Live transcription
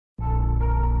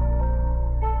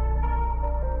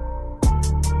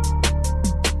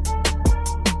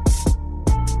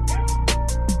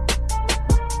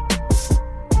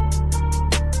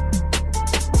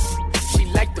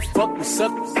me,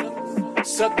 suck me.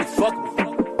 Suck me, fuck me.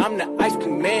 I'm the ice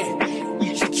cream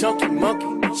man. She chunky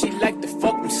monkey. She like to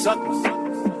fuck me, suck me.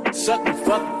 Suck me,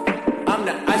 fuck me. I'm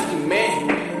the ice cream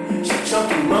man. She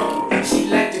chunky monkey. She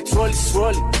like the twirly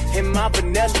swirly in my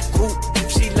vanilla coupe.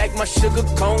 She like my sugar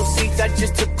cone seeds. I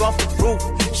just took off the roof.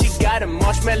 She got a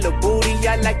marshmallow booty.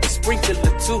 I like to sprinkle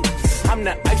her too. I'm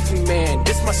the ice cream man.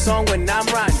 This my song when I'm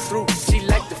riding through. She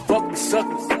like to fuck me, suck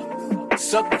me.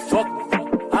 Suck me, fuck me.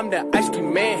 I'm the ice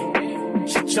cream man.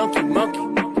 She chunky monkey.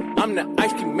 I'm the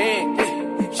ice cream man.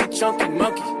 Yeah. She chunky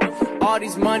monkey. All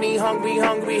these money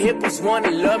hungry hippos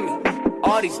wanna love me.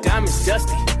 All these diamonds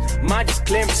dusty. Mine just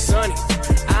clear and sunny.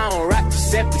 I don't rock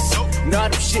Giuseppe's. No,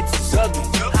 them shits is ugly.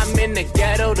 I'm in the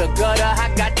ghetto, the gutter. I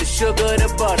got the sugar,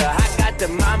 the butter. I got the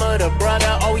mama, the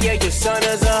brother. Oh yeah, your son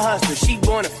is a hustler. She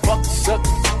wanna fuck the sucker,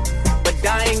 but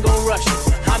I ain't gon' rush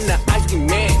her. I'm the ice cream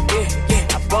man,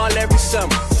 yeah. I ball every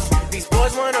summer. These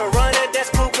boys wanna run it,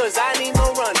 that's cool, cause I need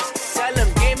more runners. Tell them,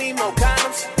 give me more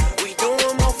condoms. We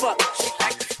doing more fuck.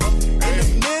 In the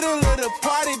middle of the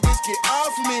party, bitch, get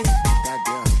off me.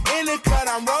 In the cut,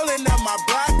 I'm rolling up my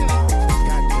broccoli.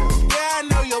 Yeah, I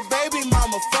know your baby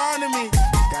mama fond of me.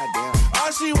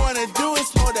 All she wanna do is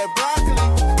smoke that broccoli.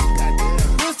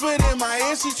 Whispered in my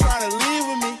ear, she tryna leave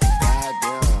with me.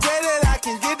 Say that I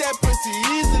can get that pussy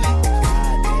easily.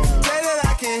 Say that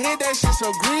I can hit that shit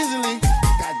so greasily.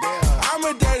 I'm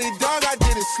a dirty dog, I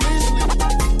did it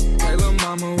sleazily. Hey lil'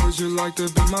 mama, would you like to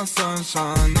be my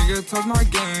sunshine? Nigga, touch my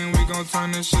game, we gon'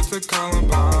 turn this shit to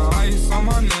Columbine. Ice on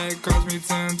my neck, cost me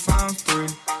 10 times 3.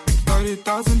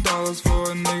 $30,000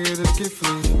 for a nigga to get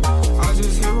free. I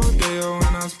just hit Rodeo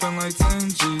and I spent like 10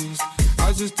 G's.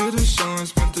 I just did a show and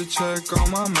spent the check on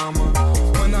my mama.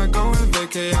 When I go and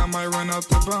vacay, I might run out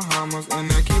the Bahamas.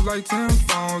 And I keep like 10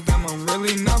 phones, then I'm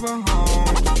really never home.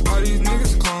 All these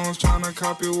niggas clones tryna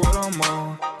copy what I'm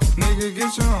on. Nigga,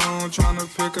 get your own, tryna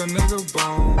pick a nigga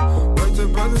bone. Worked the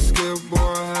brother Skip, boy, I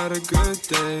had a good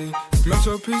day.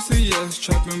 Metro PCS,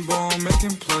 trapping bone,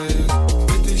 making plays.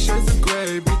 50 shades of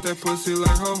gray, beat that pussy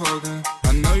like Hulk Hogan.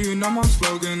 I know you know my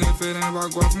slogan, if it ain't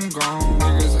about guap, I'm gone.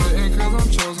 Niggas hating cause I'm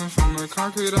chosen from the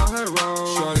concrete I had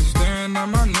rolled. Shorty staring at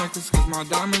my necklace cause my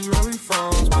diamonds really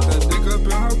froze. Put that dick up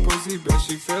in her pussy, bet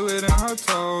she feel it in her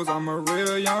toes. I'm a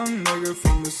real young nigga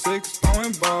from the 6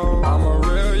 throwing balls. I'm a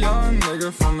real young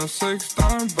nigga from the 6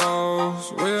 throwing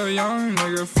balls. Real young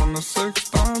nigga from the 6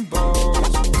 throwing balls.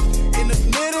 In the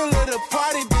middle of the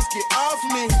party, bitch, get off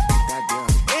me.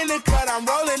 In the cut, I'm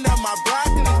rolling up my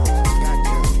broccoli.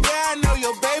 Yeah, I know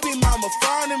your baby mama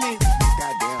fond of me.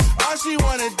 All she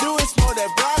wanna do is smoke that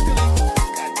broccoli.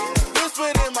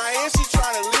 Whispered in my ear, she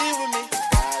tryna leave with me.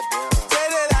 Say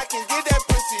that I can get that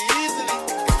pussy easily.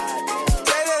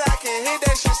 Say that I can hit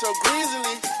that shit so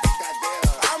greasily.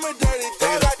 I'm a dirty dog.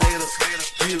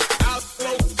 Out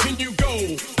low, can you go?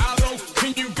 Out low,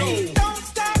 can you go? Don't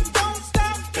stop, don't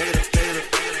stop.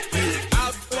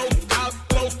 Out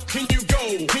low, can you go?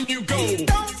 Can you go?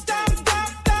 Don't stop, stop,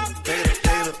 stop.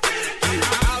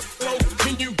 Out low,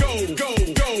 can you go? Go,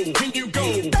 can you go?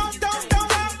 Don't stop, stop.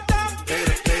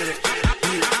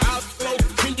 Out low,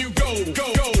 can you go? Go.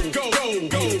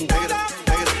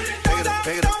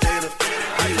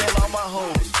 I tell all my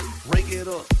hoes, rake it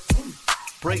up,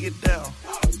 break it down,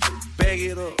 bag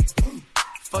it up,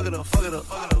 fuck it up, bag it up,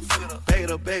 rake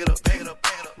it up, bag it up,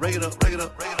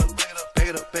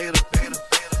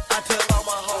 I tell all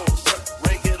my hoes,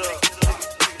 rake it up,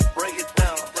 break it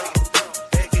down,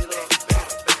 bag it up,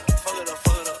 fuck it up,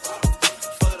 yeah.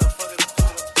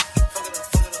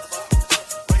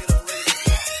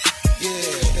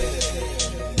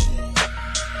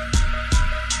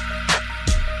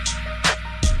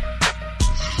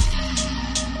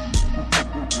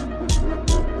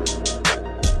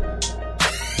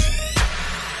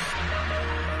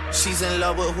 She's in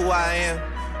love with who I am.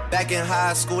 Back in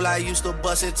high school, I used to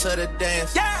bust it to the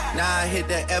dance. Yeah. Now I hit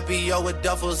the FBO with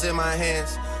duffels in my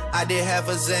hands. I did half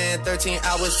a Zan, 13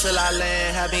 hours till I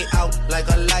land. Had me out like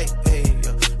a light,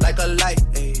 ayy, like a light,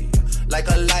 ayy, like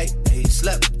a light, ayy.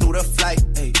 Slept through the flight,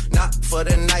 ayy, not for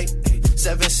the night, ayy.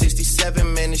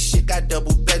 767, man, this shit got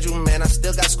double bedroom, man. I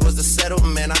still got scores to settle,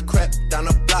 man. I crept down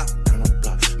the block,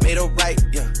 made a right,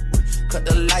 yeah. Cut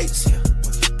the lights, yeah.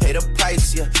 Pay the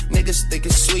price, yeah. Niggas think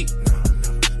it's sweet, no,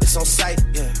 it's on sight,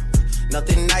 yeah.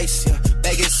 Nothing nice, yeah.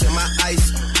 Baggage in my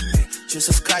ice,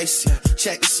 Jesus Christ, yeah.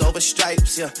 Checks over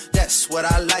stripes, yeah. That's what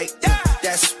I like, yeah.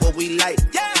 That's what we like,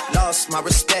 yeah. Lost my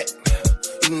respect,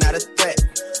 you not a threat.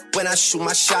 When I shoot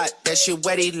my shot, that shit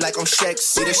wetty like on Shaq.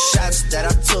 See the shots that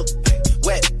I took,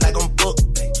 wet like on Book,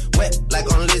 wet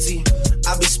like on Lizzie.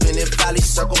 I be spinning valley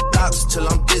circle blocks till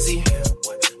I'm dizzy.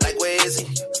 Like where is he?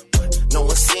 No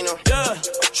one seen him. Yeah.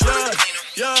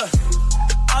 Yeah.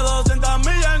 A 200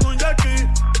 millas en un jet ski.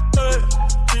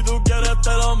 Si tú quieres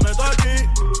te lo meto aquí.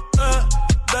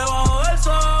 Debajo del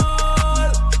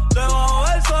sol. Debajo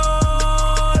del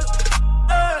sol.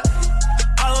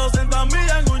 A 200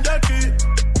 millas en un jet ski.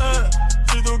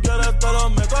 Si tú quieres te lo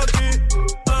meto aquí.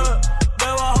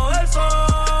 Debajo del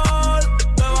sol.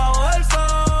 Debajo del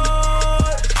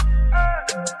sol.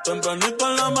 Tempranito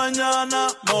en la mañana,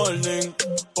 morning.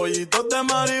 Pollitos de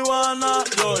marihuana,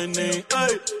 joining.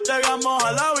 Ey, llegamos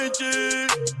a la bichi.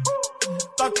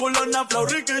 Ta culona, flow,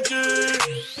 rikichi.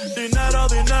 Dinero,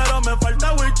 dinero, me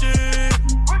falta wichi.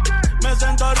 Me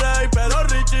siento rey, pero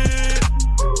richie.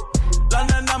 La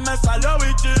nena me salió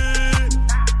bichi.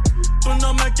 Tú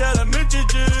no me quieres, mi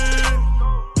chichi.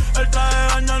 El traje de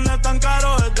baño no es tan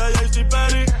caro, es de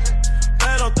JCPenney.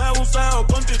 Pero te buceo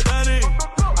con Titanic.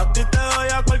 A ti te doy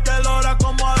a cualquier hora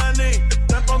como a Denny.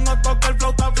 Te pongo a tocar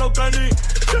flauta, flow, Kenny.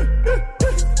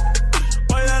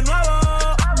 Voy de nuevo.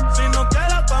 Si no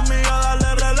quieres conmigo,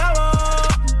 dale relevo.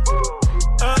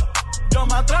 Yo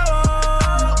me atrevo.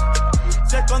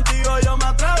 Si es contigo, yo me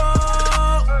atrevo.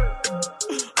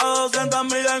 A 200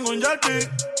 millas en un jet ski.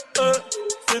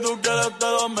 Si tú quieres, te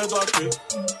lo meto aquí.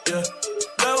 Yeah.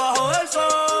 Debajo del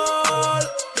sol.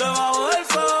 Debajo del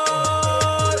sol.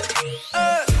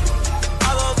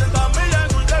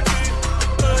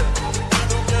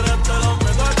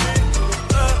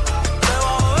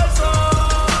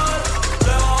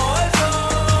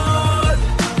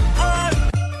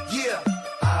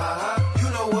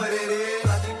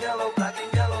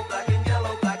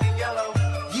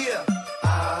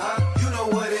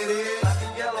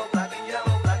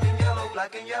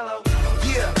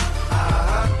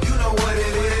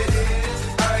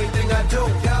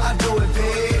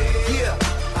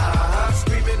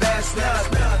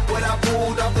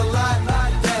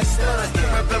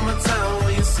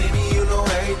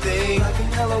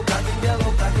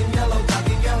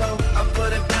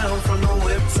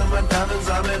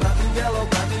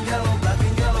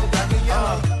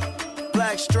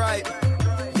 Black stripe,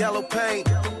 yellow paint.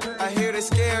 I hear they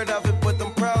scared of it, but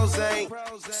them pros ain't.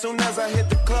 Soon as I hit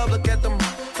the club, look at them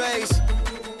face.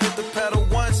 Hit the pedal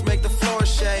once, make the floor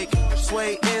shake.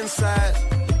 Sway inside,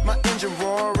 my engine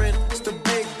roaring. It's the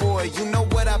big boy, you know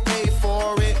what I paid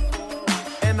for it.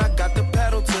 And I got the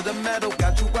pedal to the metal.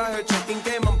 Got you out here checking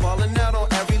game, I'm balling out on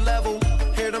every level.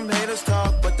 Hear them haters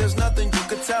talk, but there's nothing you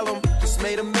could tell them. Just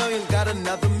made $1 million, got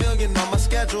another $1 million on my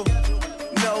schedule.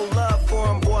 No love for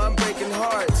him, boy, I'm breaking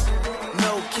hearts.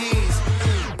 No keys,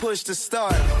 push to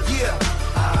start. Yeah,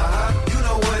 you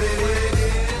know what it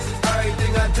is.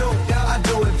 Everything I do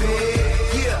it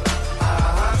big. Yeah,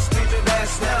 street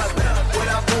that's not. When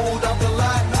I pulled off the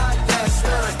lot, that's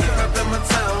not. Up in my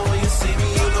town, when you see me,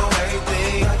 you know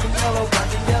everything. Black and yellow,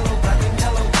 black and yellow, black and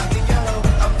yellow, black and yellow.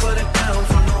 I put it down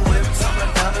from the whip, some of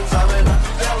the diamonds, I'm in black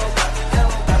and yellow, black and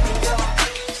yellow, black and yellow.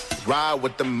 Ride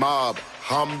with the mob,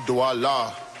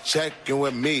 hamdulillah. Check in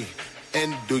with me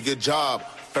and do your job.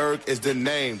 Ferg is the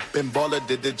name. Ben Baller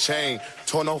did the chain.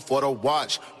 Torno for the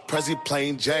watch. Prezi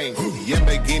plain Jane.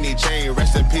 Yamborghini chain.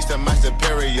 Rest in peace to my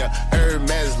superior.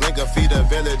 Hermes Linker feed a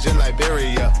village in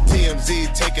Liberia.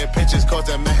 TMZ taking pictures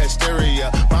causing my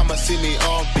hysteria. Mama see me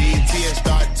on BT and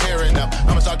start tearing up.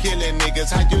 I'ma start killing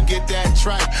niggas. How you get that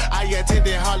tripe? I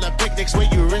attended Harlem picnics where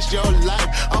you risk your life.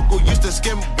 Uncle used to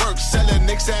skim work selling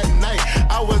nicks at night.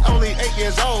 I was only 8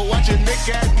 years old watching Nick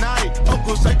at night.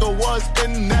 Uncle Psycho was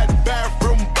in that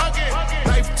bathroom bucket.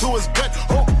 Knife to his gut.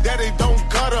 Hope that they don't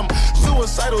cut him.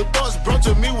 Suicidal thoughts brought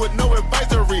to me with no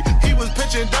advisory. He was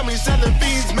pitching dummies, selling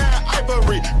fiends, mad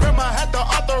ivory. Grandma had the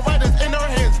arthritis in her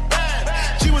hands, bad.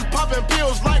 She was popping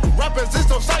pills like rappers in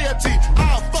society.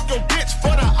 I'll fuck your bitch for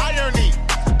the irony.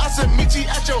 I said meet you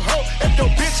at your hoe if your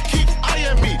bitch keep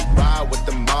eyeing me. Ride with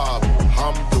the mob,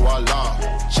 hamdulillah.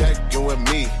 Check in with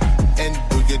me and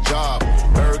do your job.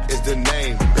 Berg is the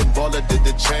name, Ben Baller did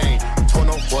the chain.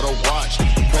 Torno for the watch,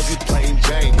 Prezi plain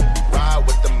Jane. Ride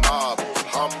with the mob,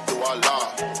 hamdulillah.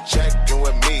 Check in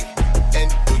with me and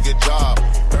do your job.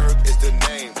 Berg is the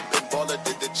name, Ben Baller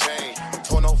did the chain.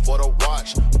 Torno for the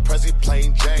watch, Prezi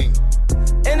plain Jane.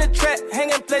 In the trap,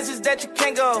 hanging places that you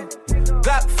can't go.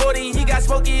 Glock 40, he got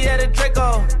smoky at a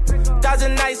Draco.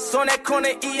 1,000 nights on that corner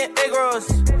eating egg rolls.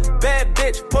 Bad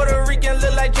bitch, Puerto Rican,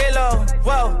 look like J-Lo.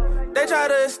 Whoa, they try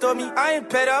to extort me, I ain't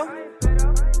pedo.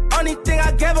 Only thing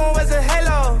I gave him was a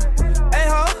halo. Hey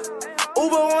ho,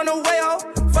 Uber on the way ho.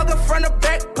 Fuck her front or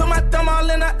back, put my thumb all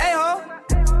in the A-hole.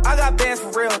 I got bands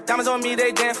for real, diamonds on me,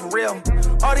 they dance for real.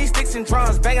 All these sticks and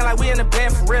drums, banging like we in the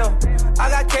band for real. I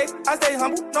got cake, I stay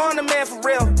humble, know I'm the man for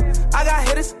real. I got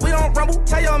hitters, we don't rumble,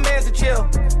 tell your mans to chill.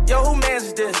 Yo, who mans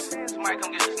is this? Somebody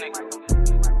come get this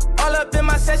nigga. All up in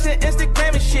my session,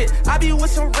 Instagram and shit. I be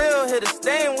with some real hitters,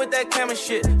 staying with that camera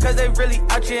shit. Cause they really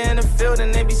out here in the field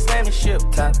and they be slamming shit.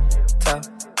 Top, top,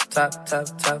 top, top,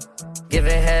 top.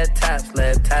 Giving head taps,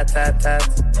 lip tap, tap,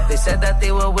 taps. They said that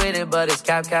they were with it, but it's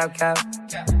cap, cap, cap.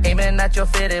 Aiming at your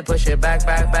fitted, push it back,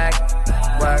 back, back.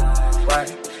 Whack, whack,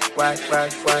 whack,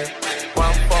 whack, whack.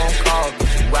 One phone call,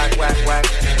 get you whack, whack, whack.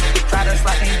 Try to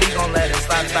slap me, we gon' let it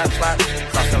slap, slap, slap.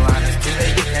 Cross the line, it's too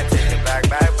late, you can't take it back,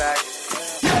 back, back.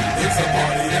 It's a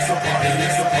party, it's a party,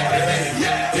 it's a party.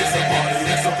 It's a party,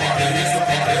 it's a party, it's a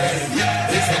party.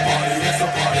 It's a party, it's a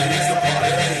party, it's a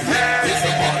party. It's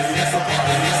a party, it's a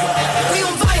party, it's a party. We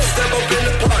on fire. Step up in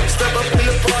the party, step up in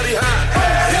the party high.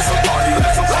 It's a party,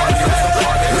 it's a party, it's a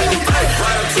party. We on fire.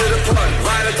 Right up to the party,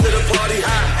 right up to the party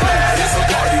high. It's a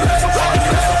party, it's a party,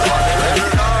 it's a party.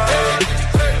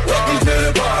 Welcome to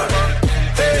the party.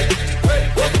 Hey,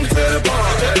 welcome to the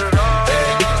party.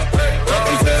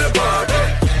 Welcome to the party.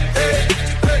 Hey,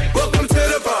 welcome to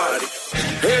the party.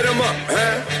 Hit 'em up,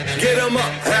 huh? Get 'em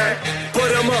up, huh?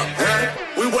 Put 'em up, huh?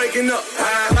 We waking up,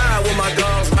 high, high with my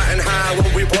dogs, riding high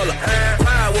when we pull up.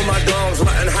 High with my dogs,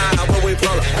 riding high when we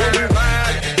pull up. When we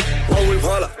ride, when we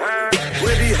pull up. We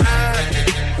be high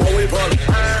when we pull up.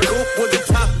 Coupe with the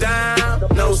top down,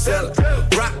 no cellar.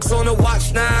 Rocks on the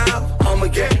watch now, I'ma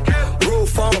get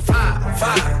roof on fire.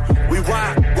 We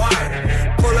wide,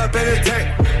 pull up in the tank,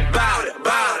 bout it,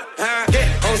 huh? Get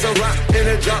on some rock in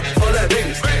the jump full of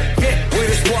things. Get with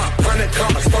the squad, 100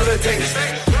 cars full of things.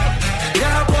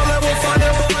 Yeah, pull up, we'll find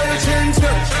that boy in chin.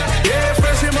 Yeah,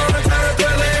 fresh him on the time,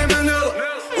 Bella and Manila.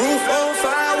 Roof on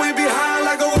fire, we be high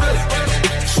like a willow.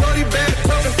 Shorty back,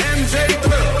 talking MJ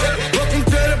Thriller. Welcome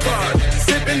to the party,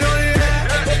 sipping on your hat.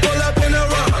 Pull up in the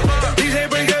rock, DJ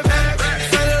bring it back.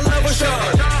 Fell in love with Sean,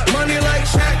 money like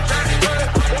Shaq.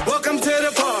 Welcome to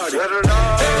the party.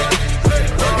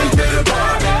 Welcome to the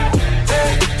party.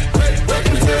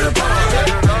 Welcome to the party.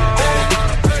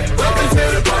 Welcome to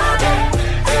the party.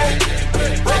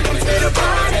 Welcome to the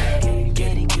party.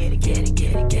 Get it, get it, get it,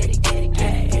 get it, get it, get it, get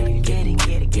it, get it,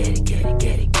 get it, get it,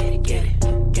 get it, get it, get it,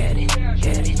 get it,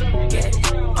 get it, get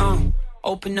it.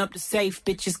 Open up the safe,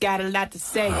 bitches got a lot to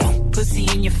say. Pussy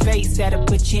in your face, that'll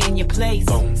put you in your place.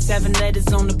 7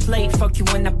 letters on the plate, fuck you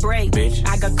when I break.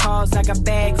 I got cars, I got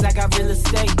bags, I got real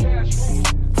estate.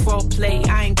 Foreplay,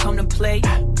 I ain't come to play.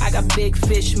 I got big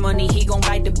fish money, he gon'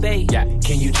 bite the bait. Yeah,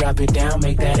 can you drop it down,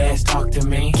 make that ass talk to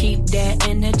me? Keep that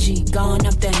energy, gone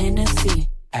up the Hennessy.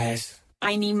 Ass.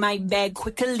 I need my bag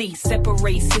quickly,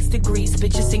 separate 6 degrees,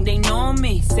 bitches think they know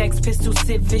me. Sex pistol,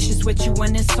 sit vicious with you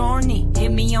when it's horny.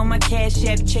 Hit me on my cash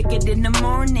app, check it in the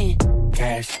morning.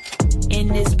 Cash. In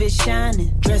this bitch shining,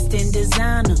 dressed in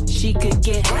designer. She could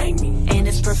get grimy, and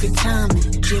it's perfect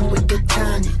timing. Gym with the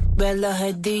tonic, Bella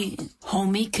Hadid,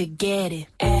 homie could get it.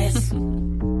 Ass,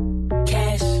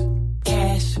 cash,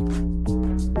 cash,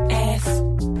 ass,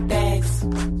 bags,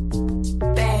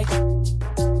 bag.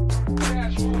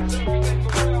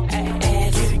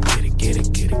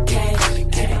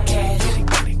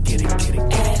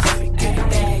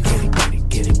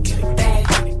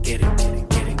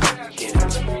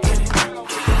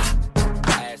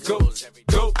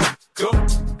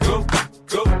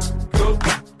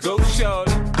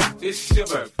 It's your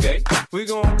birthday. We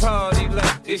gon' party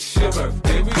like it's your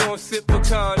birthday. We gon' sip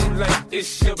Bacardi like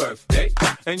it's your birthday.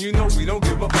 And you know we don't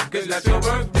give up, cause that's your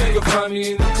birthday. You'll find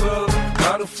me in the club,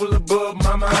 bottle full of bub.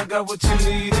 Mama, I got what you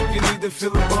need if you need to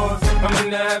feel the buzz. I'm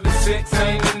into having sex, I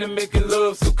ain't into making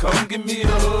love. So come give me a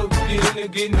hug, get into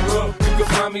getting rough. You can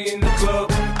find me in the club,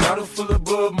 bottle full of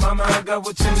bub. Mama, I got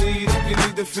what you need if you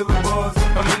need to feel the buzz.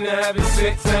 I'm into having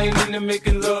sex, I ain't into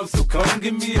making love. So come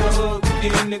give me a hug,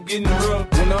 get into getting rough.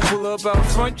 When I pull up out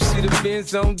front, you see the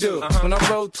Benz on dub. When I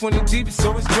roll 20 deep, it's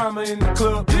always drama in the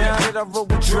club. Now that I roll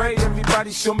with Dre,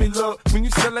 everybody show me love. When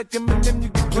you sell like them and them, you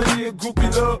get plenty of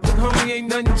groupie love. But homie, ain't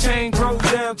nothing changed. Roll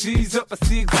down, G's up. I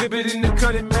see exhibit in the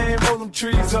cutting, man. Roll them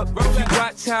trees up. If you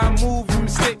watch how I move, you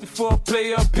mistake before I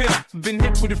play up here. Been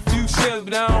hit with a few shells,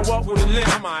 but I don't walk with a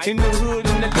limp. In the hood,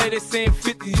 in the lady saying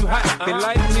 50, you hot. They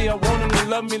like me, I want them to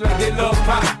love me like they love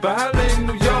pop. But holla in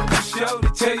New York, for show to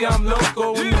tell you I'm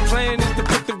loco. And the plan is to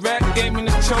put the rap game in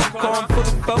the choke. I'm full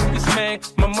of focus, man.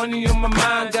 My money on my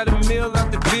mind, got a meal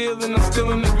out the deal, and I'm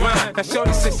still in the grind. Now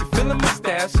shorty says she feeling my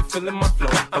style, she feeling my flow.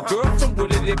 A girl from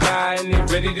Wooded, they buy, and they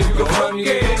ready to go. Find me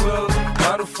in the club,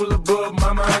 bottle full of bub.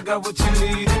 Mama, I got what you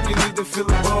need if you need to feel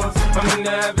the buzz. I'm into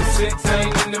having sex, I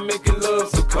ain't into making love.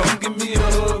 So come give me a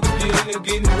hug, get into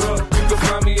getting rough. You can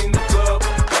find me in the club,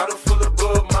 bottle full of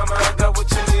bub. Mama, I got what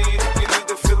you need if you need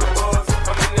to feel the buzz.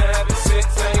 I'm into having sex,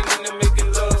 I ain't into making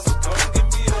love. So come give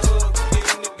me a hug, get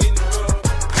into getting rough.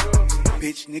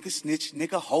 Bitch, niggas snitch,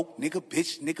 nigga hoe, nigga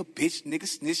bitch, nigga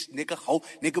snitch, nigga hoe,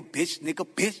 nigga bitch,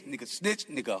 nigga snitch,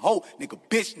 nigga hoe, nigga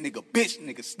bitch,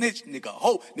 nigga snitch, nigga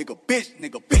hoe, nigga bitch,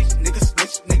 nigga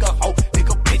snitch, nigga hoe,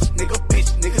 nigga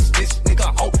bitch, nigga snitch, nigga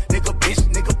hoe, nigga bitch,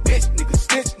 nigga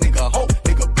snitch, nigga hoe,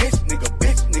 nigga bitch,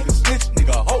 nigga snitch,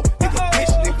 nigga hoe, nigga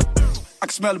bitch, nigga. I can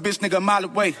smell a bitch nigga a mile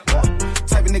away.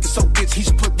 Type of nigga so bitch, he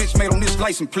should put bitch made on this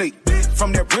license plate.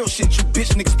 From that real shit, you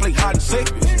bitch niggas play hard to say.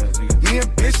 Me and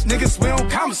bitch niggas, we don't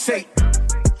conversate.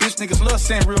 Bitch niggas love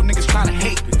saying real niggas tryna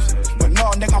hate. But no,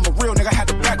 nigga, I'm a real nigga, I had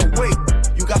to back away.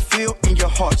 You got feel in your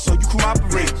heart, so you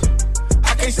cooperate.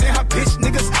 I can't say how bitch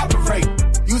niggas operate.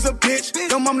 You's a bitch,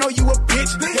 your mom know you a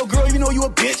bitch. Yo girl, you know you a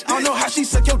bitch. I don't know how she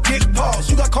suck your dick. Pause.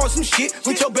 You got caught some shit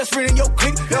with your best friend in your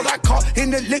clique. Y'all got caught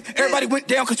in the lick. Everybody went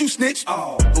down cause you snitched.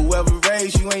 Oh. Whoever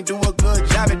raised you ain't do a good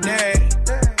job at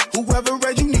that. Whoever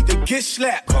raised you need to get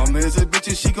slapped. Call me as a bitch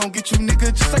and she gon' get you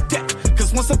nigga just like that.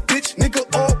 Cause once a bitch, nigga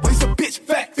always a bitch.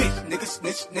 Fat bitch, nigga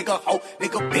snitch, nigga hoe,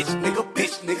 nigga bitch,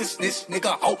 nigga snitch,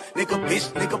 nigga hoe, nigga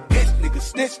bitch, nigga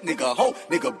snitch, nigga hoe,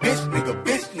 nigga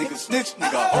bitch, nigga snitch,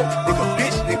 nigga hoe, nigga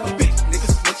bitch, nigga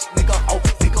snitch, nigga hoe,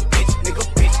 nigga bitch,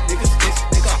 nigga snitch,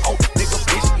 nigga hoe, nigga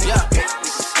bitch,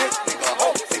 nigga snitch, nigga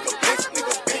hoe, nigga bitch,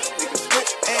 nigga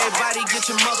snitch. Everybody get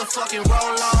your motherfucking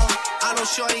roll on. I know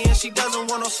shorty and she doesn't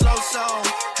want no slow song.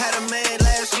 Had a man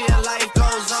last year, life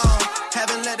goes on.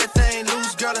 Haven't let the thing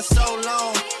loose, girl, in so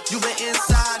long. You been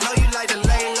inside, know you like to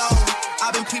lay low.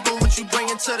 I've been peeping what you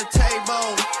bringing to the table.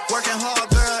 Working hard,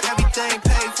 girl, everything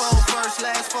paid for. First,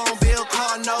 last phone bill,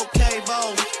 car, no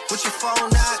cable. With your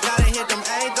phone out, gotta hit them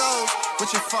angles.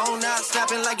 With your phone out,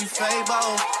 snapping like you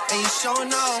Fable. And you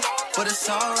showing off, but it's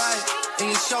alright. And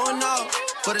you showing off,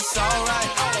 but it's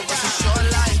alright. It's a short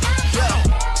life, yeah.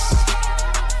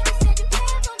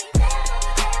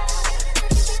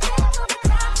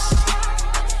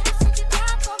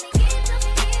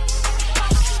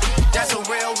 That's a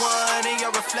real one in your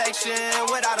reflection.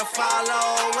 Without a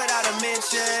follow, without a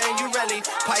mention. You really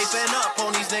piping up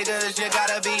on these niggas. You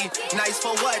gotta be nice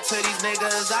for what to these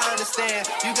niggas? I understand.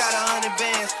 You got 100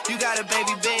 bands, you got a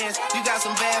baby Benz, you got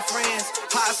some bad friends.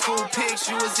 High school pics,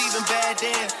 you was even bad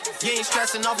then. You ain't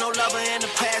stressing off no lover in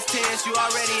the past tense. You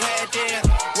already had them.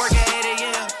 Work at 8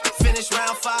 a.m., finish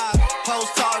round 5.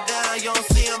 Post talk down, you don't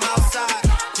see them outside.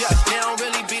 Yeah, they don't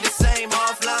really be the same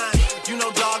offline. You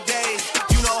know dog days.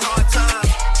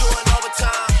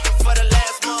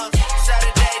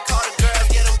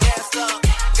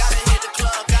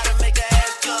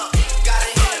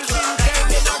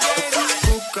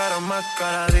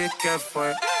 Cara de que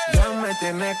fue, ya me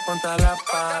tienes contra la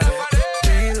pared.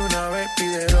 Pide una vez,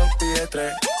 pide dos, pide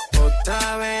tres.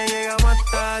 Otra vez llegamos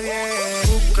hasta 10.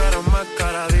 Buscaron más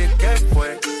cara de que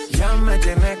fue, ya me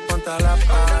tienes contra la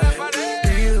pared.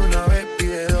 Pide una vez,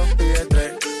 pide dos, pide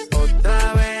tres.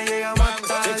 Otra vez llegamos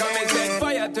hasta 10.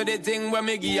 Fire to the thing when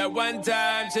me give her one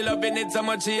time. She loving it so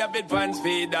much she have it pants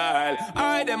feed all.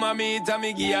 I dem a meet and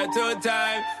me give her 2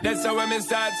 times. That's how when me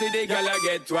start see the girl I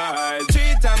get wild.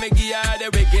 3 times me give her the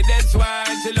wickedest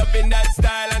one. She loving that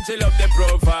style and she love the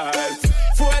profiles.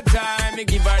 4 times me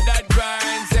give her that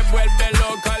grind. Say well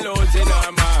below colors in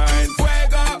her mind.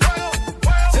 Fuego,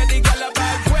 say the girl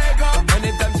about fuego.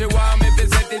 Anytime she want me to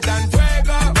set it on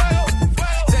fuego.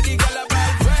 Say the girl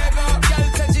about fuego. Girl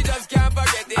said she just can't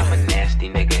forget it. I'm a nasty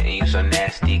nigga and you so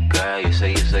nasty, girl. You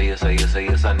say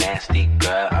you so nasty,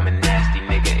 girl. I'm a nasty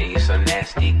nigga and you so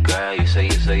nasty, girl. You say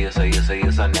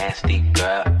you so nasty,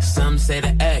 girl. Some say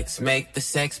the X make the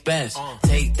sex best.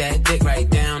 Take that dick right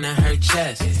down in her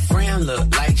chest. Friend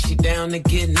look like she down to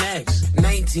get next.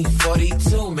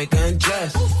 1942, make her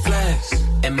undress. Flex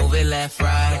and move it left,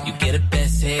 right. You get a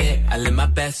best head, I live my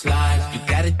best life. You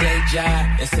got a day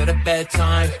job instead of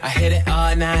bedtime. I hit it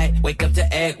all night, wake up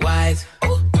to egg whites.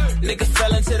 Ooh, nigga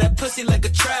fell into that pussy like a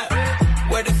trap.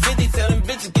 Where the 50, tell them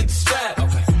bitches get the strap.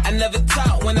 I never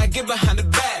talk when I get behind the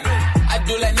back. I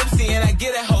do like Nipsey and I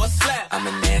get a whole slap. I'm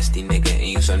a nasty nigga and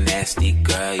you so nasty,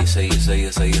 girl. You say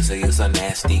you so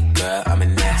nasty, girl. I'm a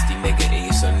nasty nigga and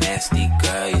you so nasty,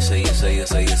 girl. You say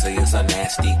you so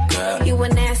nasty, girl. You a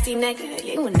nasty nigga,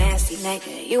 you a nasty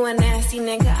nigga. You a nasty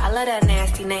nigga, I love that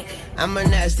nasty nigga. I'm a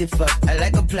nasty fuck, I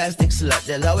like a plastic slut.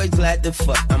 They'll always glad to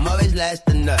fuck, I'm always last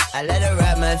to nut. I let her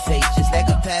ride my face just like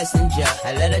a passenger.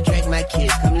 I let her drink my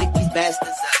kids, come lick these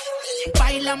bastards up.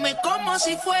 Báilame como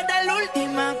si fuera la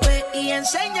última vez y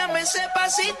enséñame ese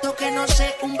pasito que no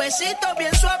sé, un besito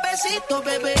bien suavecito,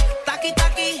 bebé. Taqui,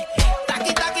 taqui,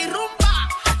 taqui, taqui, rumba.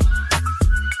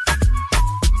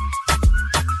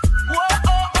 Whoa,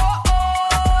 oh, oh,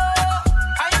 oh.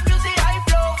 High music, high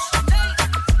flows.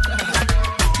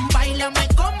 Báilame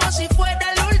como si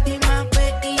fuera la última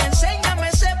vez y enséñame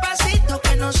ese pasito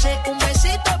que no sé,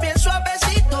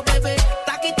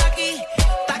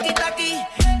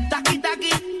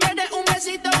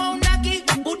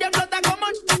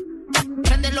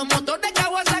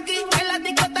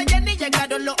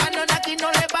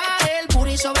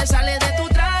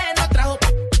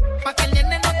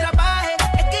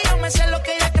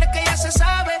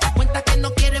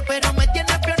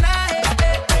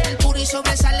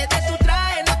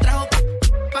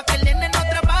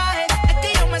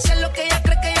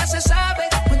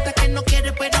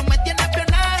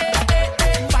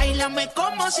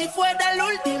 si fuera la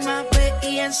última vez.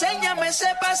 Y enséñame ese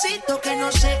pasito, que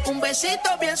no sé, un besito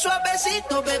bien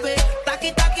suavecito, bebé.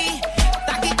 Taqui, taqui,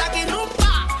 taqui, taqui, rumba.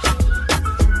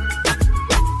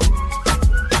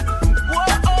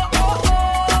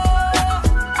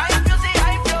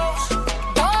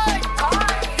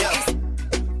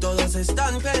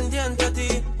 Están pendientes a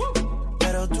ti,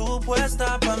 pero tú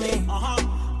puesta pa' mí,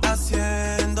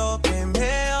 haciendo que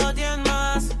me odien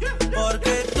más,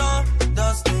 porque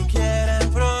todos te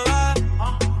quieren probar.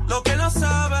 Lo que no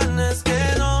saben es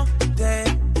que no te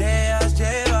dejas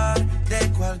llevar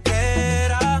de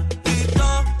cualquiera, y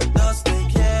todos te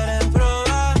quieren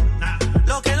probar.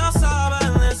 Lo que no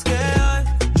saben es que hoy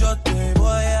yo te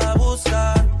voy a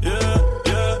buscar.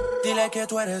 Dile que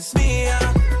tú eres mía.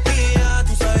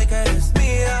 Tú sabes que eres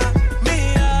mía,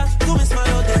 mía. Tú misma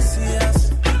lo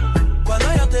decías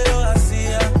cuando yo te lo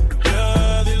hacía.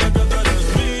 Dile que tú eres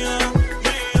mía,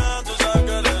 mía. Tú sabes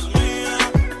que eres mía,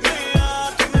 mía.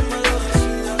 Tú misma lo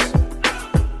decías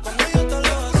cuando yo te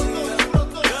lo hacía.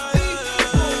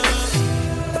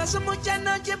 Paso muchas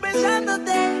noches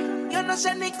pensándote. Yo no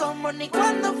sé ni cómo ni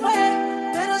cuándo fue,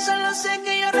 pero solo sé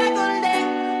que yo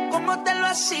recordé cómo te lo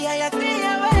hacía y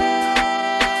aquella vez.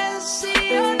 Si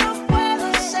yo no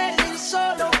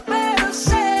solo, pero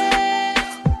sé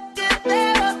que te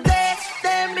boté,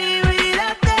 de mi vida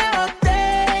te boté,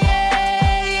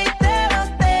 y te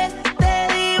boté, te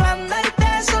di banda y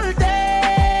te solté,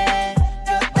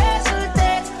 yo te solté,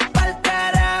 pa'l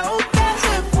carajo usted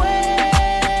se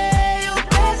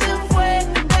fue,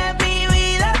 de mi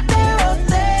vida te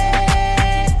boté,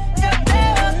 yo te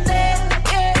boté,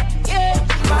 yeah,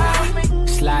 mami.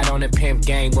 Slide on the pimp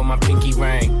gang with my pinky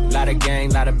ring. Lot of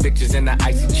gang, lot of bitches in the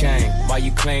icy chain. Why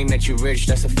you claim that you rich,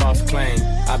 that's a false claim.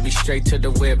 I be straight to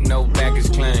the whip, no baggage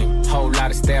claim. Whole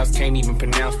lot of styles, can't even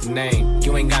pronounce the name.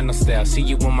 You ain't got no style, see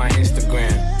you on my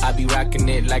Instagram. I be rocking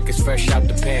it like it's fresh out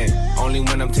the pan. Only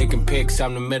when I'm taking pics,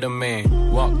 I'm the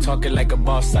middleman. Walk talking like a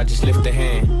boss, I just lift a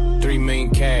hand. 3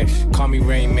 million cash, call me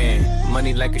Rain Man.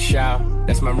 Money like a shower,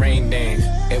 that's my rain dance.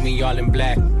 And we all in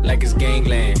black, like it's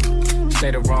gangland.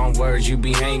 Say the wrong words, you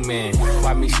be hangman.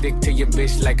 Why me stick to your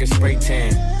bitch like a spray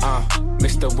tan?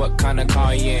 Mister, what kind of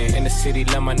car you in the city,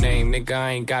 love my name, nigga,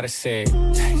 I ain't gotta say it.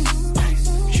 Taste, taste.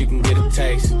 She can get a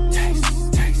taste.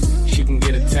 Taste, taste. She can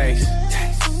get a taste.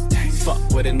 Taste, taste. Fuck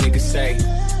what a nigga say.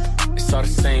 It's all the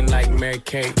same like Mary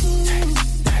Kate.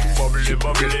 Taste, taste. Bubbly,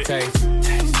 bubbly. Get a taste.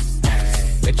 Taste,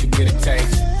 taste. Let you get a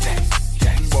taste. Taste,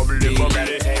 taste. Bubbly,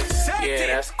 bubbly. Yeah,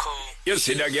 that's cool. You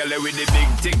see that girl with the big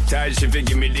tic tac, she fi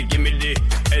gimme the.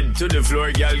 Head to the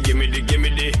floor, girl, gimme the.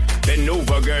 Bend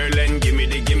over, girl, and gimme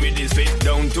the. Spit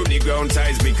down to the ground,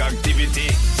 seismic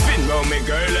activity. Spin round me,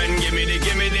 girl, and gimme the.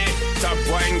 Top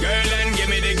wine, girl, and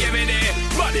gimme the.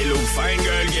 Body look fine,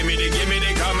 girl, gimme the.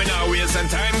 Coming out, waste some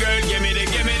time, girl, gimme the.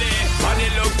 Body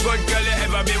look good, girl, you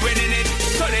ever be winning it.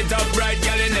 Turn it up right,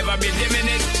 girl, you never be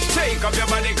dimming it. Shake up your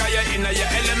body, cause you're in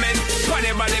your element. Funny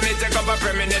body, me take up a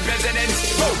permanent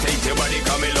residence. Rotate your body,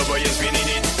 come in over, you're spinning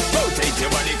it. Rotate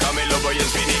your body, come in over, you're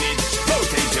spinning it.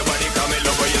 Rotate your body, come in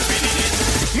over, you're spinning it.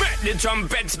 Make the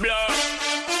trumpets blow.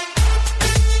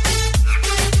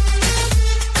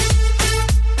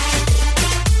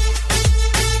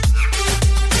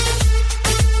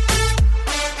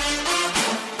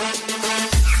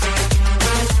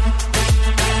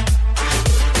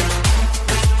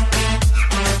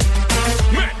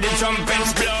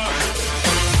 Trumpets blow.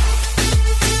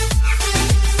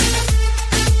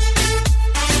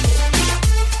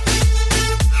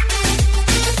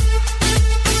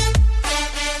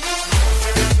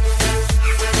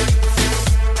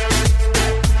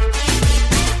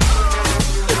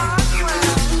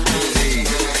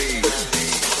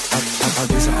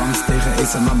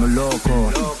 Esa mama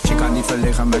loco, chica ni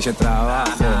verlegen met je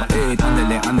trabajo. Ey,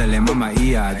 andele, andele mama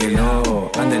ia de lo.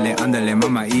 Andele, andele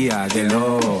mama ia de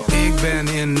lo. Ik ben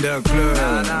in de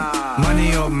club,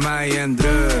 money op mij en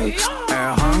drugs.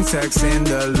 Er hangt seks in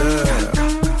de lucht,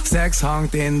 seks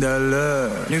hangt in de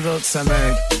lucht. Nu wilt ze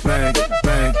mee.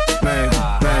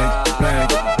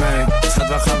 Schat,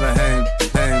 waar gaan we heen?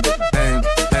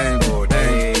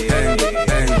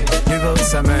 Nu wilt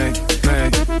ze mee.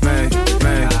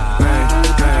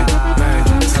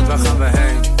 Schat, waar gaan we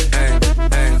heen?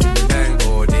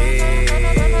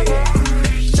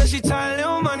 Said she tired,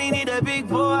 little money, need a big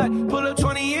boy. Pull up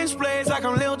 20-inch blades like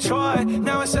I'm Lil Troy.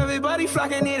 Now it's everybody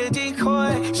flocking, need a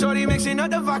decoy. Shorty mixing up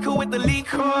the vodka with the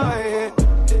liquor.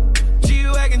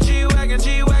 G-Wagon, G-Wagon,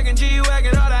 G-Wagon,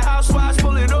 G-Wagon. All the housewives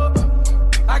pulling up.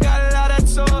 I got a lot of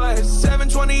toys.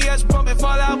 720S pumping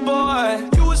Fallout Boy.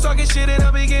 You was talking shit in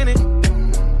the beginning.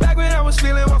 Back when I was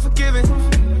feeling unforgiving.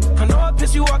 I know I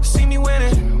pissed you off to see me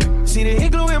winning. See the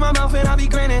igloo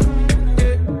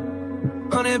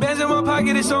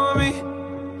pocket, it's on me.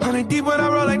 100 deep when I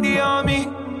roll like the army.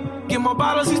 Get more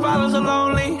bottles, these bottles are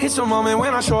lonely. It's a moment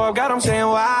when I show up, God, I'm saying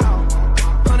wow.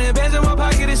 100 bands in my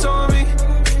pocket, it's on me.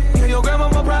 Yeah, your grandma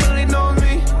more probably know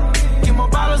me. Get more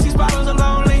bottles, these bottles are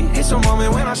lonely. It's a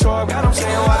moment when I show up, God, I'm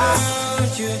saying wow.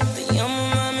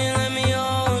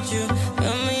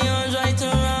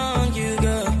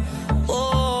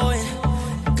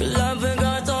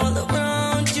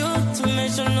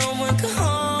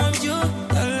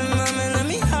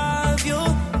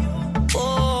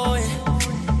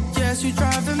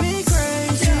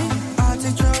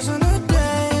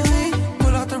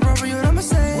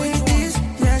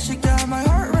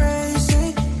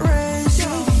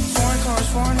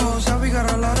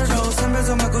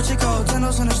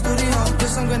 In the studio,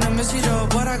 guess I'm gonna miss you though,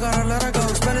 but I gotta let her go.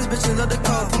 Spend this bitch, love the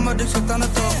call, put my dick shit on the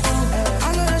throat.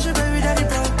 I know that's your baby daddy,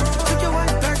 bro. Took your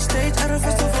wife backstage at a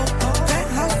festival.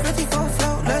 Penthouse 54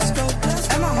 float, let's go.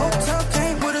 And my hotel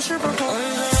came with a stripper pole.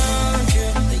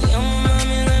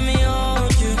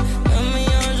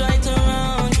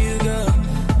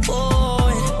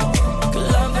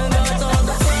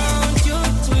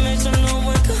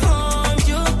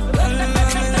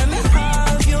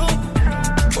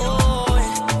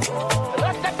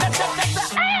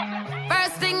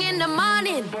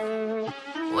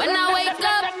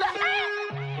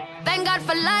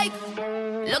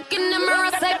 Look in the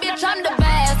mirror, say, bitch, I'm the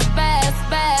best, best,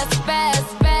 best,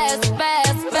 best, best,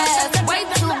 best, best. Way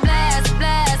too blessed,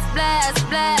 blessed, blessed,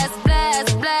 blessed,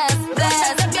 blessed, blessed,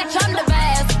 blessed. Bitch, I'm the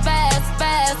best, best,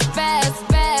 best, best,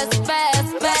 best,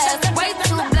 best, best. Way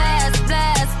too blessed,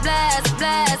 blessed, blessed,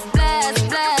 blessed, blessed,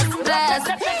 blessed,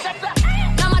 blessed.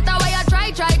 No matter what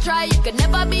you try, you could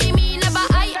never be me, never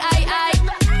I.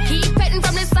 Keep petting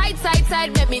from the side,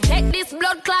 make me take this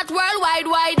blood clot worldwide,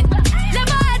 wide.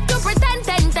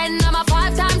 I'm a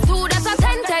 5 times 2, that's a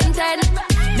 10, 10, 10.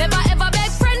 Never ever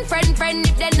beg friend.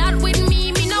 If they're not with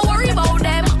me, no worry about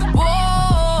them. Whoa,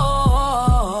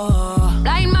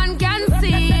 blind man can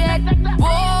see it.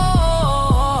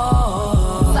 Whoa,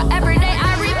 so every day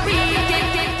I repeat it.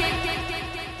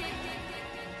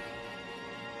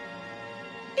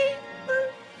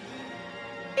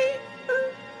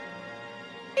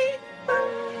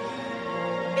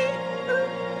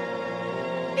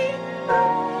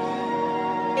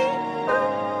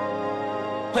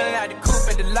 Pulling out the coupe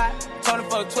at the lot. Told him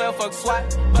fuck 12, fuck SWAT.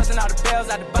 Busting all the bells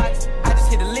out the box. I just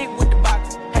hit a lick with the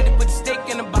box. Had to put the stick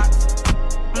in the box.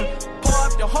 Pour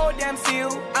up the whole damn seal.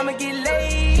 I'ma get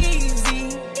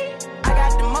lazy. I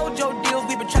got the mojo deals.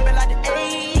 We been trapping like the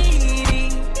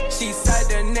 80s. She said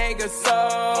the nigga so.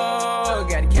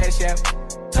 Got the cash out.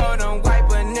 Told him wipe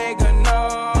a nigga no.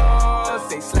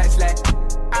 Say slash.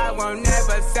 I won't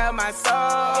never sell my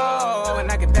soul.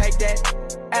 And I can back that.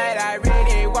 And I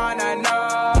really wanna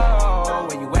know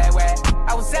where you at, where?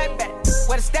 I was at back,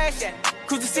 where the stash at?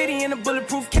 Cruise the city in a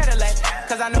bulletproof Cadillac.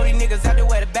 Cause I know these niggas out there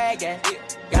where the bag at.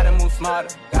 Gotta move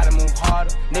smarter, gotta move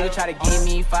harder. Nigga try to give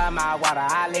me 5 mile water.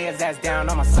 I lay his ass down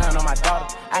on my son, on my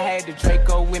daughter. I had the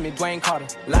Draco with me, Dwayne Carter.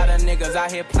 Lot of niggas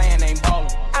out here playing, ain't ballin'.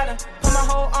 I done put my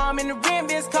whole arm in the rim,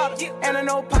 Vince Carter. And I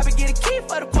know Poppy get a key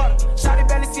for the quarter. Shawty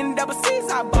barely seen the double C's,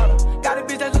 I bought her. Got a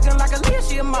bitch that's looking like a Leah,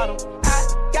 she a model. I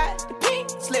got the pink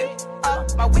slip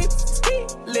up, my whip is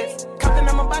keyless. Compton,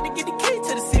 I'm about to get the key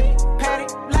to the city.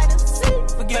 Patty, light the city.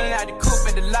 Forgetting out the coupe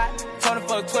at the lot. Told him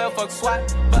fuck 12, fuck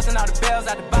SWAT. Busting all the bells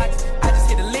out the box. I just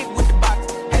hit a lick with the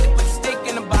box. Had to put the stick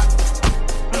in the box.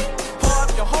 Pour up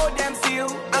the whole damn seal.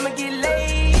 I'ma get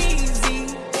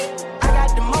lazy. I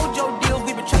got the mojo deals.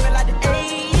 We been trapping like the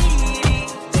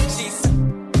 80s. She's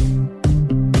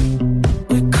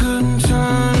we couldn't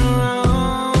turn around.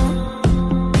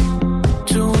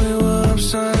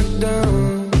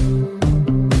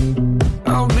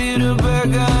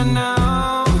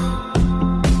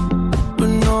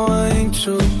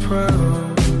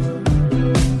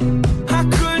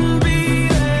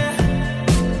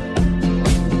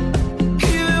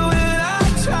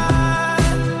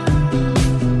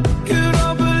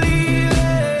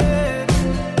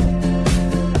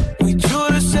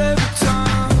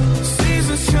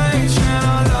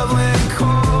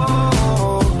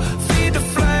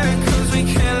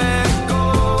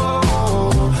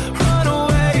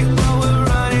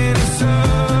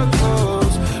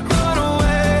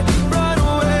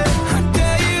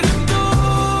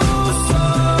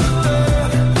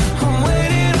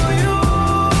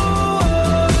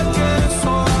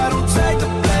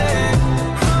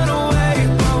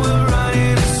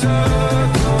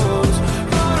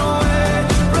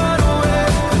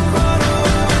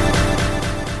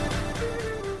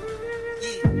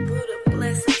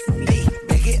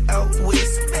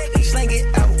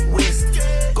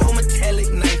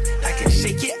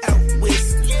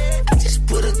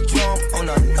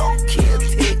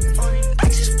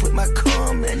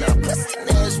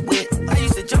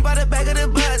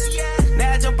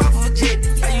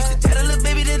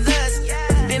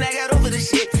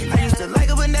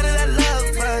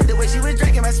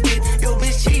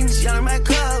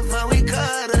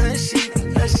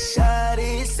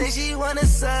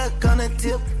 on the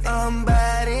tip, I'm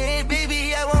biting.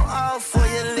 Baby, I want all for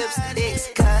your lips.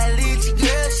 Ex-college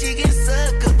girl, she can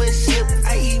suck up a ship.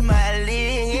 I eat my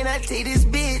leg and I take this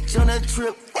bitch on a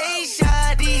trip. Hey,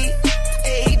 shawty,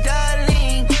 hey,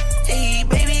 darling, hey,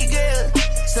 baby girl,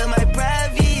 so my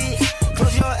private.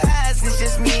 Close your eyes, it's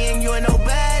just me and you and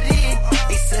nobody.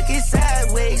 They suck it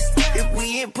sideways if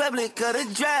we in public or the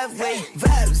driveway.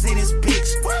 Vibes in this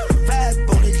bitch, vibe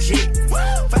on the jet,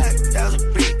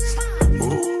 5,000 bricks.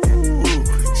 Ooh,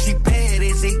 she bad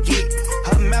as it get.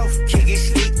 Her mouth kicking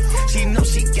slick. She know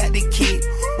she got the kid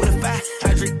with a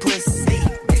 500 pussy.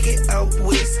 Make it out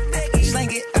west,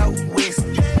 slang it out west.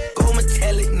 Gold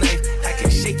metallic knife, I can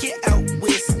shake it out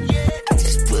west. I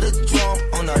just put a drum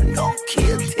on a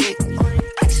no-kill tick.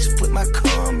 I just put my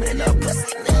cum in a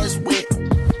pussy that's wet.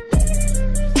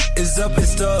 It's up and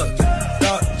stuck.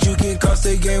 Thought you can cross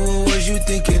the game, what was you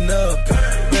thinking of?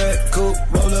 Red coupe,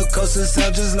 roller coaster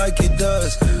sound just like it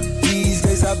does. These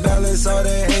days I balance all the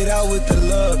hate out with the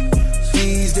love.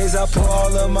 These days I pour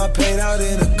all of my pain out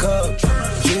in a cup.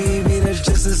 Dreamy, that's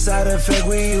just a side effect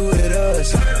when you with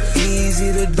us.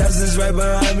 Easy, the dozens right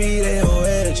behind me, they on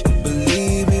edge.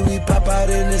 Believe me, we pop out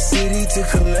in the city to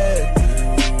collect.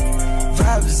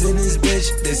 Vibes in this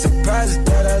bitch, they surprised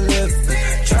that I live.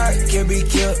 Try can be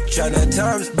killed, tryna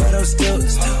times, but I'm still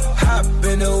hop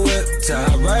in the whip,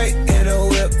 top right in the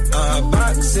whip,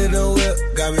 box in the whip,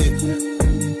 got me.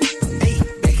 Hey,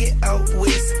 make it out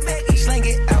west, slang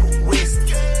it out west.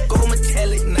 Gold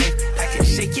metallic knife, I can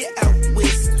shake it out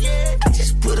west. I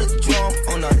just put a drum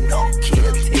on a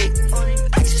no-kill tick.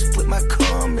 I just put my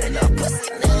cum in a pussy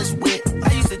that's wet.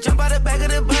 I used to jump out the back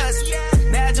of the bus,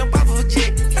 now I jump off of a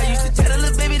jet. I used to tell the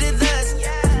little baby to dust,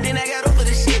 then I got over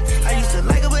the shit. I used to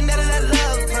like her, but now that I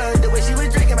love her, the way she was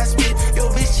drinking my spit. Yo,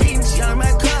 bitch cheating, she on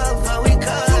my cover, we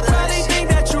cut. You probably think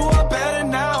that you are better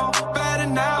now, better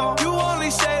now. You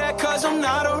only say that cause I'm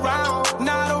not around,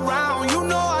 not around. You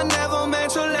know I never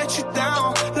meant to let you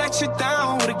down, let you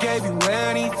down. Would've gave you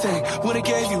anything, would've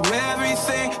gave you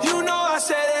everything. You know I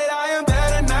said that I am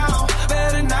better now,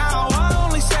 better now. I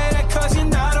only say that cause you're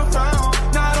not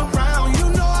around, not around. You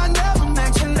know I never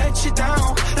meant to let you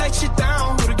down, let you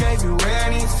down. Would've gave you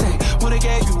anything, would've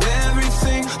gave you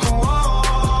everything.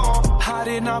 Oh, I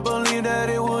did not believe that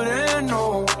it would end,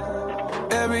 no.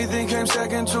 Everything came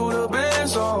second to the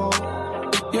benzo.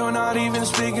 You're not even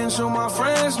speaking to my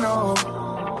friends, no.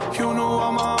 You knew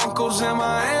all my uncles and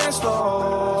my aunts,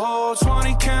 though.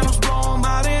 20 candles blowing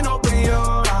out and open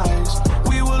your eyes.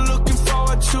 We were looking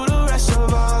forward to the rest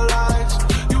of our lives.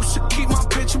 Used to keep my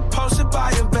picture posted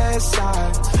by your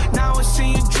bedside. Now I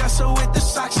see you dresser with the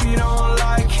socks you don't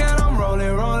like. And I'm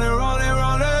rolling, rolling, rolling,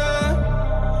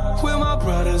 rolling with my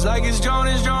brothers like it's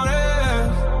Jonas,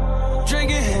 Jonas.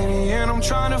 Drinking Henny and I'm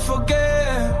trying to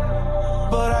forget,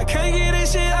 but I can't get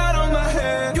this shit out of my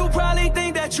head. You probably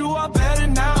think that you are better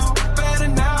now, better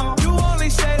now. You only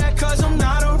say that cause I'm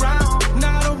not around,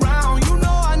 not around. You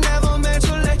know I never meant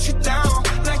to let you down,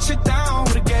 let you down.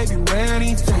 Would've gave you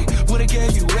anything, would've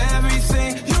gave you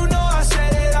everything. You know I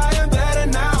said that I am better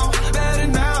now, better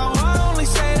now. I only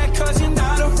say that cause you're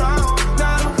not around,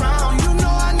 not around. You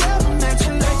know I never meant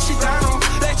to let you down,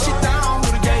 let you down.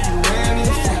 Would've gave you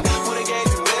anything, would've gave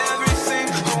you everything.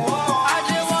 I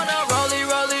just wanna rollie,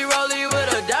 rollie, rollie with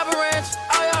a dapper ranch.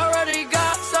 I already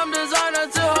got some designer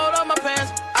to hold on my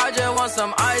pants. I just want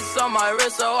some ice on my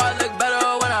wrist so I look better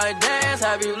when I dance.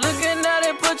 Have you looking at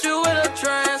it, put you in a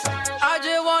trance. I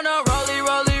just wanna rollie,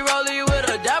 rollie, rollie with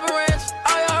a dapper ranch.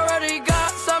 I already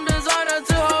got some designer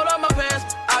to hold on my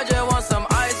pants. I just want some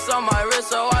ice on my wrist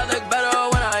so I look better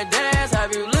when I dance.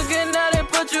 Have you looking at it,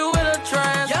 put you in a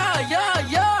trance. Yeah, yeah,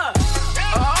 yeah.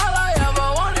 All I ever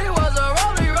wanted was a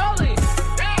rollie, rollie.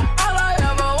 All I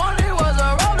ever wanted was a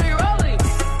rollie, rollie.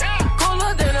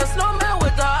 Cooler than a snowman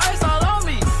with the ice all on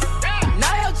me.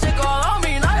 Now your chick all on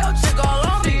me, now your chick all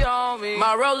on me, on me.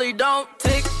 My rollie don't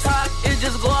tick tock, it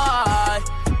just glide.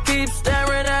 Keep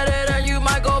staring at it and you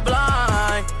might go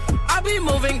blind. I be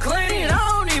moving clean, I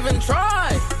don't even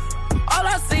try. All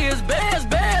I see is bears,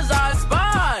 bears I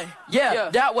spy. Yeah,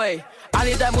 that way. I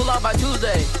need that moolah by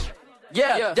Tuesday.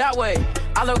 Yeah, that way.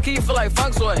 I low key feel like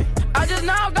funk sway. I just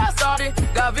now got started.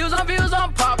 Got views,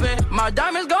 I'm popping. My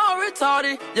diamonds gone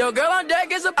retarded. Your girl on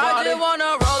deck is a party. I just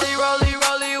wanna rollie, rollie,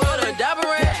 rollie with a dapper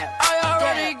ranch. I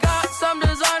already got some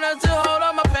designer to hold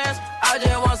on my pants. I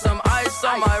just want some ice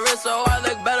on my wrist so I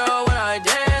look better when I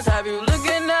dance. Have you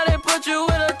looking at it, put you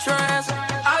in a trance.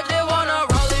 I just wanna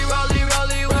rollie, rollie,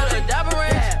 rollie with a dapper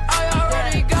ranch. I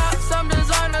already got some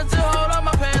designer to hold on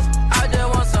my pants. I just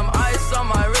want some ice on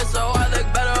my wrist so I look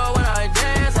better when I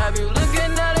dance. Have you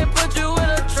looking at it, put you in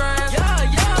a trance. Yeah,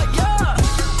 yeah,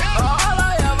 yeah. All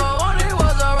I ever want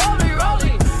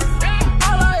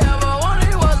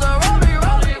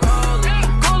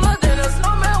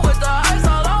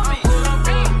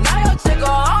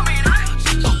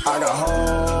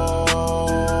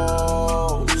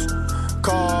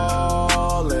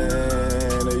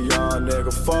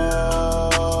a foe.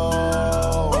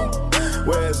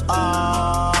 Where's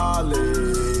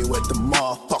Ollie with the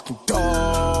motherfucking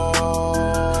dough?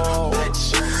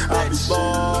 I be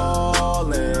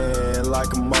ballin'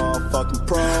 like a motherfucking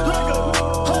pro.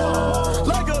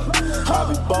 I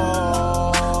be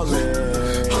ballin'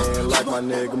 like my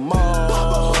nigga Mo.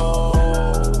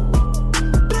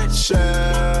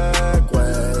 Check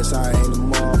West, I ain't a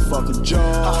motherfucking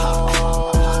Joe.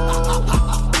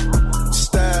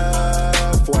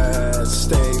 Steph West,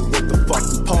 stay with the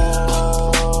fucking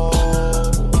pole.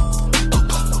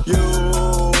 You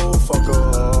fuck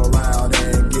around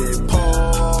and get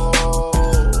pulled.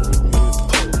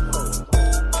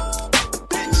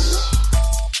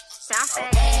 Stop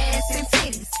that ass and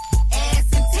titties, ass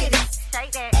and titties.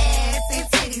 Take that ass and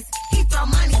titties. He throw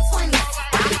money 20.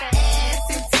 Stop that ass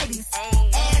and titties,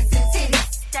 ass and titties.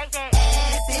 Take that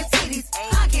ass and titties.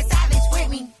 Get savage with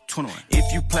me. 21.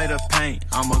 If you play the paint,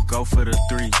 I'ma go for the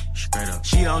 3. Straight up.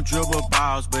 She don't dribble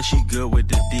balls, but she good with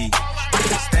the D.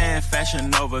 Stay in Fashion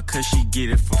Nova, cause she get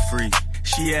it for free.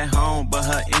 She at home, but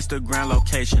her Instagram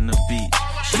location the beach.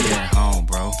 She at home,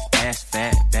 bro. Ass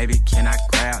fat, baby, can I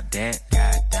grab that?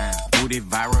 Goddamn. Booty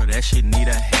viral, that shit need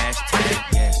a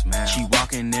hashtag. Yes, man. She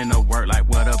walking in to work like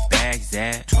where the bag's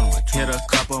at. 21. Hit a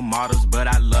couple models, but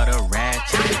I love the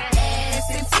ratchet. Ass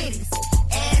and titties,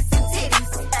 ass and titties.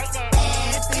 Take that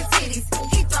ass and titties.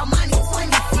 He throw money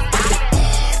 20.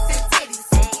 Ass and titties,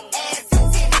 ass and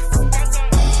titties. Take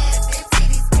that ass and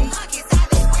titties. Get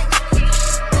savage with me.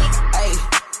 Hey,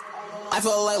 I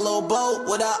feel like Lil Boat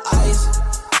without ice.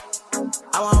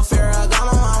 I want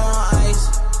Ferragamo, I want ice.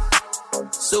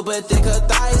 Super thick her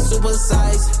thighs, super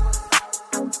size.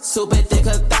 Super thick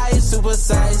her thighs, super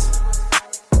size.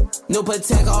 New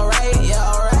Patek, alright,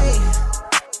 yeah, alright.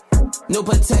 New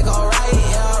Patek, alright,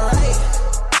 yeah, alright.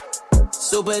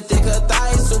 Super thick her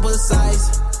thighs, super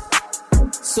size.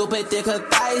 Super thick her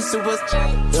thighs, super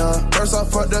size. Yeah, first I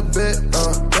fucked the bit,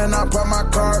 then I brought my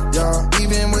car, yeah.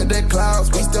 Even with the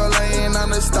clouds, we still laying on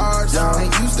the stars, yeah.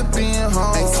 Ain't used to being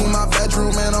home, ain't seen my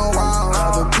bedroom in a while.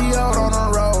 Rather be out on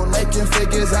the road, making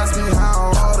figures, ask me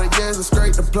how. All the years are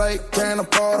straight to play, can't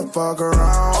afford to fuck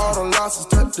around. All the losses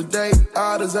took to date,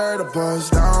 I deserve to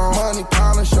bust down. Money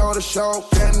piling show to show,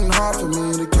 getting hard for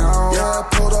me to count. Yeah,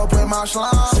 pulled up with my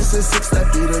slime, 666,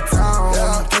 that be the town.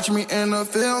 Yeah, catch me in the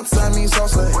field, send me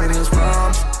salsa in his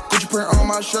palm. Gucci print on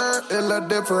my shirt, it look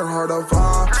different, hard to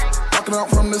find. Walking out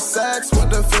from the sex with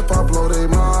the flip, I blow they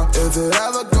mind. If it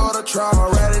ever go to trial,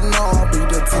 already know I'll beat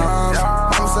the time.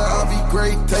 Mom said I'll be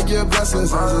great, take your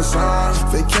blessings as a sign.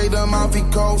 Vacate the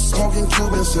Mountie Coast, smoking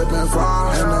Cuban, sipping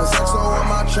fine. And that's XO on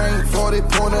my chain, 40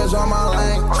 pointers on my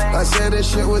lane. I said this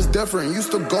shit was different,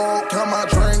 used to go count my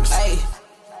drinks. Hey,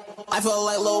 I feel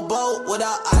like Lil Boat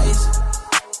without ice.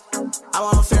 I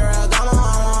want Ferragamo,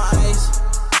 I want ice.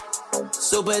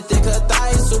 Super thick her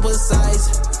thighs, super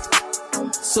size.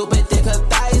 Super thick her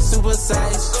thighs, super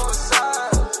size.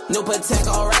 New Patek,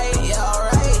 alright, yeah,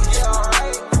 alright.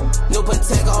 New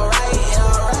Patek, alright, yeah,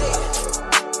 alright.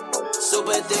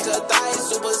 Super thick her thighs,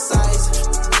 super size.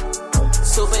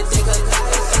 Super thick her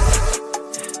thighs.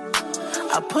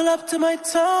 I pull up to my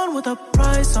town with a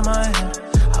price on my head.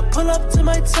 I pull up to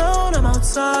my town, I'm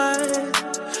outside.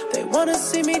 They wanna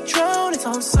see me drown, it's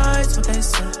on sides, what they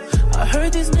say. I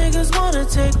heard these niggas wanna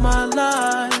take my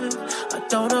life. I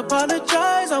don't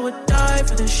apologize, I would die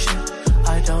for this shit.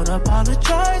 I don't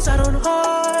apologize, I don't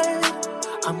hide.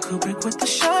 I'm Kubrick with the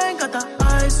shine, got the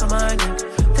ice on my neck.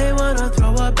 They wanna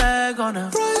throw a bag on a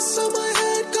price on my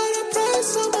head, got a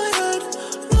price on my head.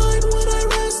 9 when I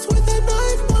rest with a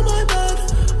knife by my bed.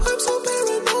 I'm so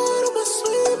paranoid, I'ma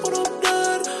sleep when I'm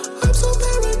dead. I'm so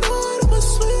paranoid, I'ma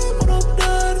sleep when I'm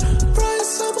dead.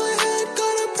 Price on my head,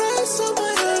 got a price on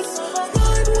my head.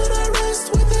 9 when I rest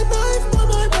with a knife by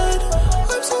my bed.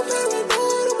 I'm so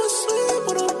paranoid, I'ma sleep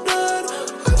when I'm dead.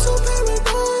 I'm so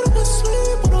paranoid, I'ma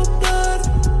sleep when I'm dead.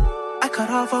 I cut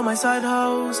off all my side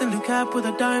hoes and new cap with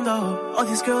a dime though. All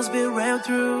these girls been ran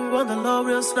through on the low,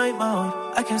 real snipe mode.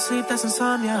 I can't sleep, that's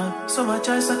insomnia. So much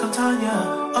ice like I'm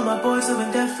Tanya. All my boys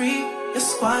living debt free. It's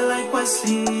squad like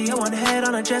Wesley. I want head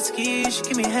on a jet ski. She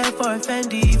give me head for a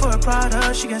Fendi. For a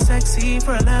Prada, she get sexy.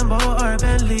 For a Lambo or a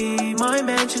Bentley. My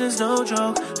mansion is no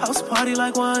joke. House party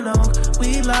like one oak.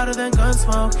 Weed louder than gun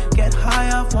smoke. Get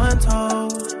high off one toe.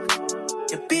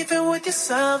 You're beefing with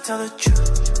yourself, tell the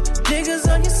truth. Niggas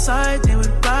on your side, they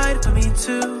would ride for me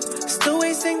too. Still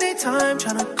wasting their time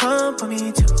trying to come for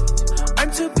me too. I'm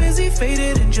too busy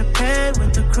faded in Japan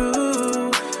with the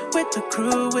crew. With the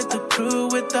crew, with the crew,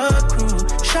 with the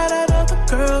crew. Shout out all the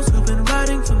girls who've been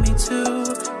riding for me too.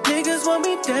 Niggas want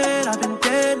me dead, I've been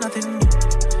dead, nothing new.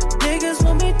 Niggas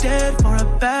want me dead for a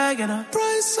bad bag and a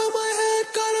price on my head,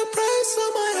 got a price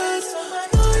on my head.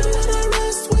 Mind when I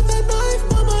rest with a knife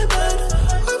by my bed.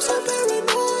 I'm so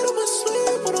paranoid, I'm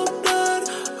asleep when I'm dead.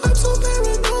 I'm so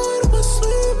paranoid, I'm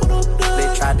asleep when I'm dead.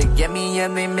 They tried to get me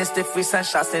and they missed it. Free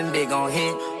sunshots and they gon'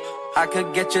 hit. I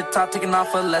could get your top taken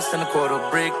off for less than a quarter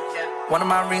brick. One of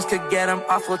my rings could get him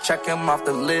off, we'll check him off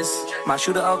the list. My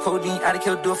shooter of codeine, addict,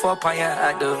 he'll do it for a pint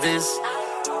activist.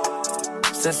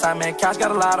 Since I'm in cash,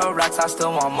 got a lot of racks, I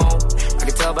still want more. I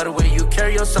can tell by the way you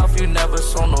carry yourself, you never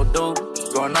saw no dope.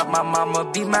 Growing up, my mama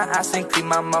beat my ass and clean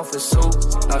my mouth with soap.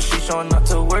 Now she showing up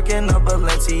to work in a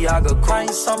Balenciaga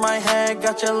price on my head,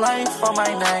 got your life on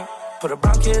my neck. Put a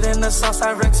brown kid in the sauce,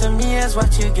 I wreck to me is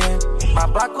what you get. My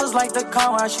block was like the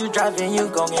car wash, you driving, you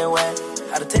gon' get wet.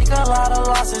 Had to take a lot of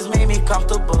losses, made me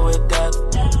comfortable with death.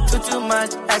 Too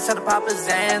much, X had to pop a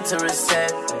Xan to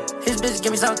reset. His bitch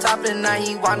give me some top and now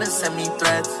he wanna send me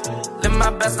threats. Live my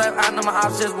best life, I know my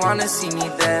ops just wanna see me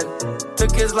dead.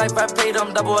 Took his life, I paid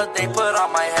him double what they put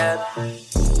on my head.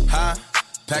 Huh?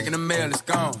 Packing the mail, it's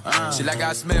gone. She like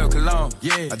I smell cologne.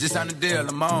 Yeah, I just signed a deal,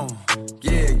 I'm on.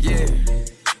 Yeah.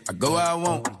 I go where I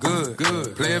want, I'm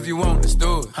good. Play if you want, let's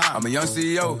do it. I'm a young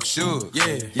CEO, sure.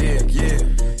 Yeah.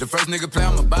 The first nigga play,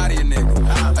 I'ma body a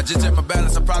nigga. I just check my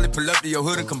balance, I probably pull up to your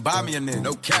hood and come buy me a nigga.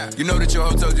 No cap. You know that your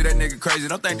hoe told you that nigga crazy.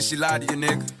 Don't think that she lied to you,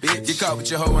 nigga. Bitch. Get caught with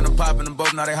your hoe when I'm popping them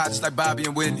both. Now they hot just like Bobby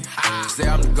and Whitney. Say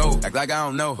I'm the GOAT, act like I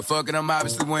don't know. But fuck it, I'm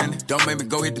obviously winning. Don't make me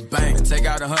go hit the bank and take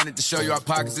out 100 to show you our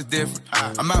pockets is different.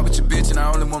 I'm out with your bitch and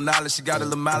I only want knowledge. She got a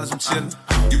little mileage, I'm chillin'.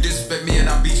 You disrespect me and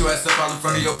I beat your ass up all in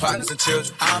front of your partners and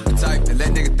children. I'm the type that let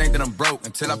niggas think that I'm broke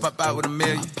until I pop out with $1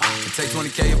 million. And take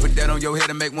 20K and put that on your head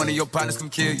and make one of your partners come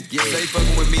kill you. Yeah. Say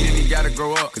fucking with me and he gotta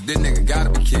grow up, cause this nigga gotta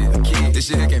be killed. This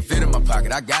shit here can't fit in my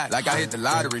pocket, I got it, like I hit the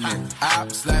lottery, nigga. I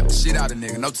slap the shit out of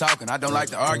nigga, no talking, I don't like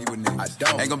to argue with niggas. I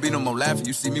don't. Ain't gonna be no more laughing,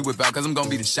 you see me whip out, cause I'm gonna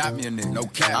be the shot me a nigga. No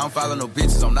cap. I don't follow no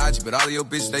bitches on IG, but all of your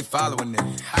bitches, they following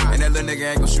nigga. And that little nigga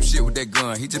ain't gonna shoot shit with that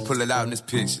gun, he just pull it out in his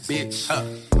pictures. Bitch.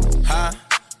 Huh?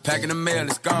 Packing the mail,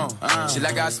 it's gone. She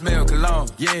like I smell cologne.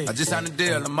 Yeah, I just signed a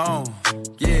deal, I'm on.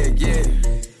 Yeah.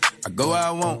 I go where I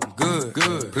want, I'm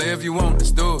good. Play if you want,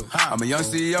 let's do it. I'm a young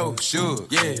CEO, sure.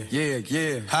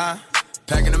 Yeah. Huh?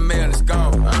 Packing the mail, it's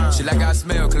gone. She like I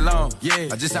smell cologne. Yeah,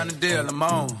 I just signed a deal, I'm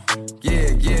on.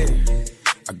 Yeah.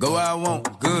 I go where I want,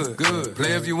 I'm good.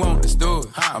 Play if you want, let's do it.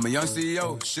 I'm a young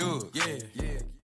CEO, sure. Yeah.